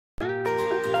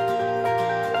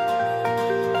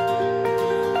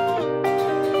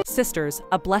sisters,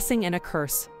 a blessing and a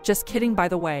curse. Just kidding, by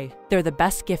the way. They're the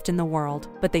best gift in the world,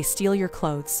 but they steal your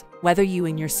clothes. Whether you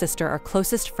and your sister are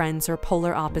closest friends or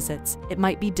polar opposites, it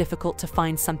might be difficult to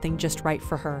find something just right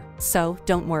for her. So,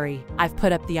 don't worry. I've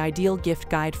put up the ideal gift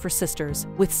guide for sisters,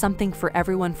 with something for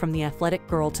everyone from the athletic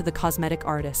girl to the cosmetic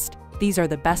artist. These are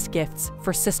the best gifts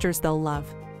for sisters they'll love.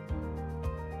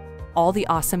 All the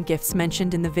awesome gifts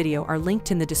mentioned in the video are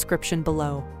linked in the description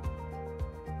below.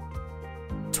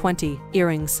 20.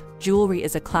 Earrings. Jewelry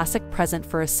is a classic present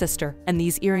for a sister, and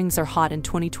these earrings are hot in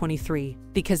 2023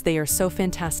 because they are so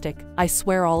fantastic. I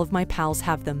swear all of my pals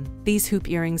have them. These hoop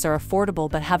earrings are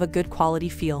affordable but have a good quality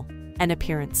feel and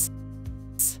appearance.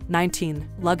 19.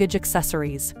 Luggage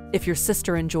accessories. If your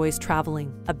sister enjoys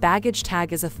traveling, a baggage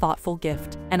tag is a thoughtful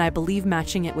gift, and I believe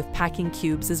matching it with packing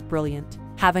cubes is brilliant.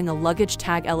 Having a luggage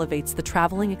tag elevates the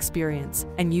traveling experience,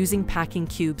 and using packing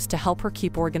cubes to help her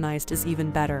keep organized is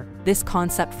even better. This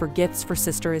concept for gifts for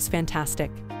sister is fantastic.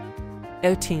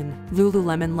 18.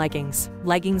 Lululemon Leggings.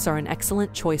 Leggings are an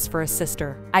excellent choice for a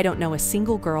sister. I don't know a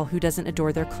single girl who doesn't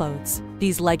adore their clothes.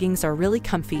 These leggings are really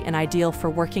comfy and ideal for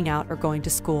working out or going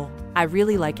to school. I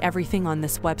really like everything on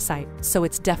this website, so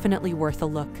it's definitely worth a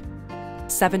look.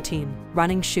 17.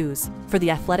 Running shoes. For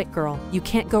the athletic girl, you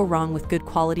can't go wrong with good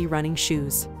quality running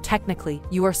shoes. Technically,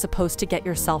 you are supposed to get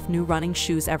yourself new running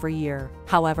shoes every year.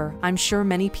 However, I'm sure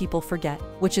many people forget,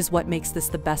 which is what makes this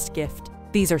the best gift.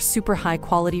 These are super high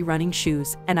quality running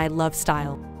shoes, and I love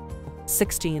style.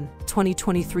 16.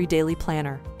 2023 Daily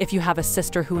Planner. If you have a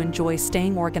sister who enjoys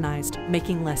staying organized,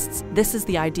 making lists, this is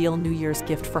the ideal New Year's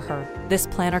gift for her. This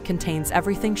planner contains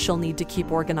everything she'll need to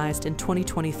keep organized in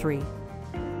 2023.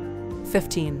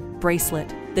 15.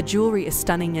 Bracelet. The jewelry is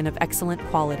stunning and of excellent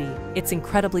quality. It's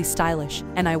incredibly stylish,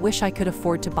 and I wish I could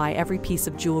afford to buy every piece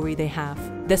of jewelry they have.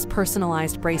 This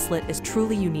personalized bracelet is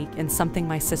truly unique and something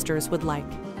my sisters would like.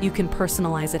 You can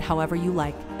personalize it however you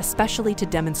like, especially to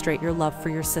demonstrate your love for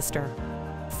your sister.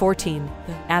 14.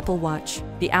 The Apple Watch.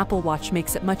 The Apple Watch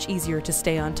makes it much easier to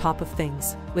stay on top of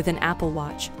things. With an Apple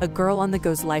Watch, a girl on the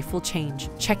go's life will change.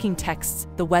 Checking texts,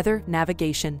 the weather,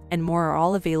 navigation, and more are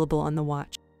all available on the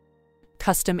watch.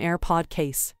 Custom AirPod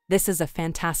case. This is a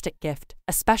fantastic gift,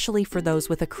 especially for those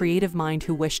with a creative mind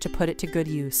who wish to put it to good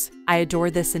use. I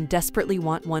adore this and desperately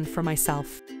want one for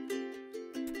myself.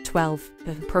 12.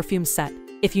 The perfume set.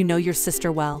 If you know your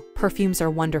sister well, perfumes are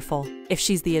wonderful. If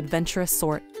she's the adventurous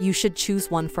sort, you should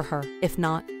choose one for her. If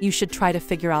not, you should try to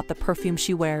figure out the perfume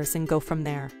she wears and go from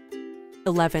there.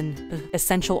 11.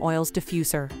 Essential oils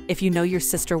diffuser. If you know your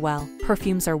sister well,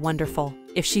 perfumes are wonderful.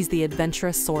 If she's the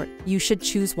adventurous sort, you should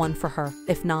choose one for her.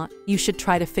 If not, you should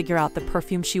try to figure out the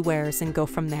perfume she wears and go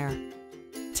from there.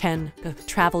 10.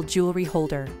 Travel jewelry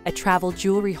holder. A travel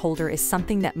jewelry holder is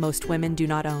something that most women do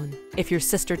not own. If your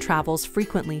sister travels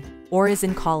frequently or is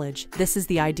in college, this is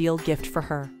the ideal gift for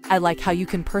her. I like how you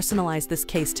can personalize this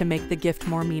case to make the gift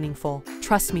more meaningful.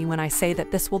 Trust me when I say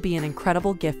that this will be an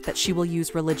incredible gift that she will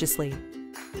use religiously.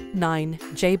 9.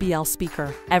 JBL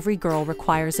Speaker. Every girl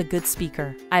requires a good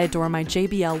speaker. I adore my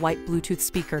JBL white Bluetooth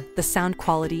speaker. The sound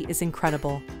quality is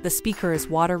incredible. The speaker is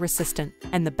water resistant,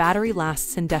 and the battery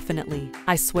lasts indefinitely.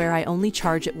 I swear I only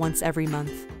charge it once every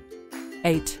month.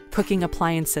 8. Cooking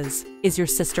appliances. Is your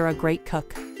sister a great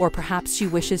cook? Or perhaps she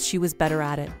wishes she was better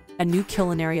at it? A new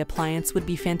culinary appliance would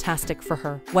be fantastic for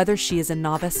her, whether she is a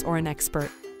novice or an expert.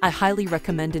 I highly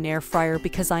recommend an air fryer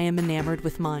because I am enamored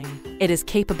with mine. It is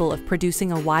capable of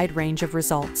producing a wide range of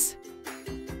results.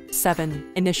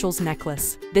 7. Initials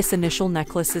necklace. This initial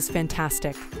necklace is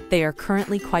fantastic. They are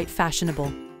currently quite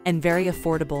fashionable and very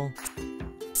affordable.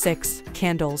 6.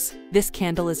 Candles. This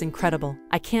candle is incredible.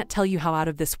 I can't tell you how out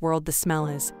of this world the smell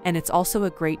is, and it's also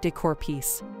a great decor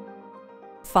piece.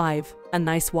 5. A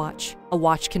nice watch. A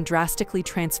watch can drastically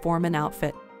transform an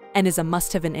outfit and is a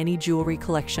must-have in any jewelry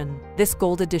collection. This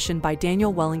gold edition by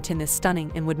Daniel Wellington is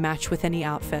stunning and would match with any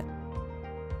outfit.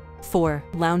 4.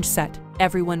 Lounge set.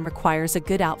 Everyone requires a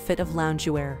good outfit of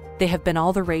loungewear. They have been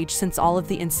all the rage since all of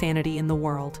the insanity in the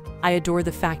world. I adore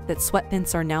the fact that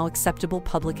sweatpants are now acceptable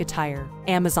public attire.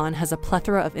 Amazon has a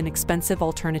plethora of inexpensive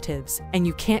alternatives, and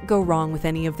you can't go wrong with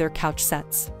any of their couch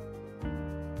sets.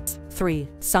 3.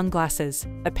 Sunglasses.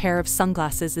 A pair of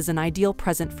sunglasses is an ideal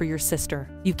present for your sister.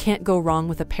 You can't go wrong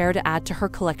with a pair to add to her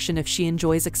collection if she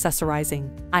enjoys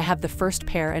accessorizing. I have the first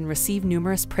pair and receive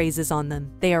numerous praises on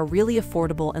them. They are really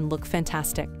affordable and look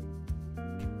fantastic.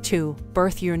 2.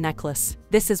 Birth year necklace.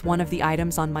 This is one of the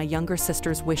items on my younger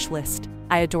sister's wish list.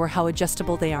 I adore how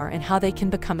adjustable they are and how they can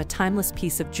become a timeless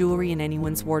piece of jewelry in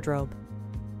anyone's wardrobe.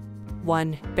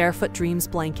 1. Barefoot Dreams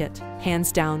blanket.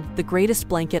 Hands down, the greatest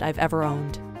blanket I've ever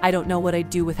owned. I don't know what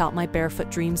I'd do without my Barefoot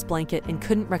Dreams blanket and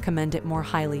couldn't recommend it more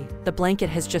highly. The blanket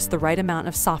has just the right amount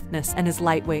of softness and is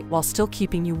lightweight while still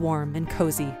keeping you warm and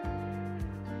cozy.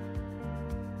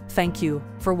 Thank you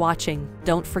for watching.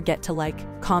 Don't forget to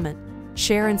like, comment,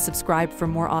 share and subscribe for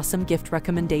more awesome gift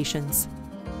recommendations.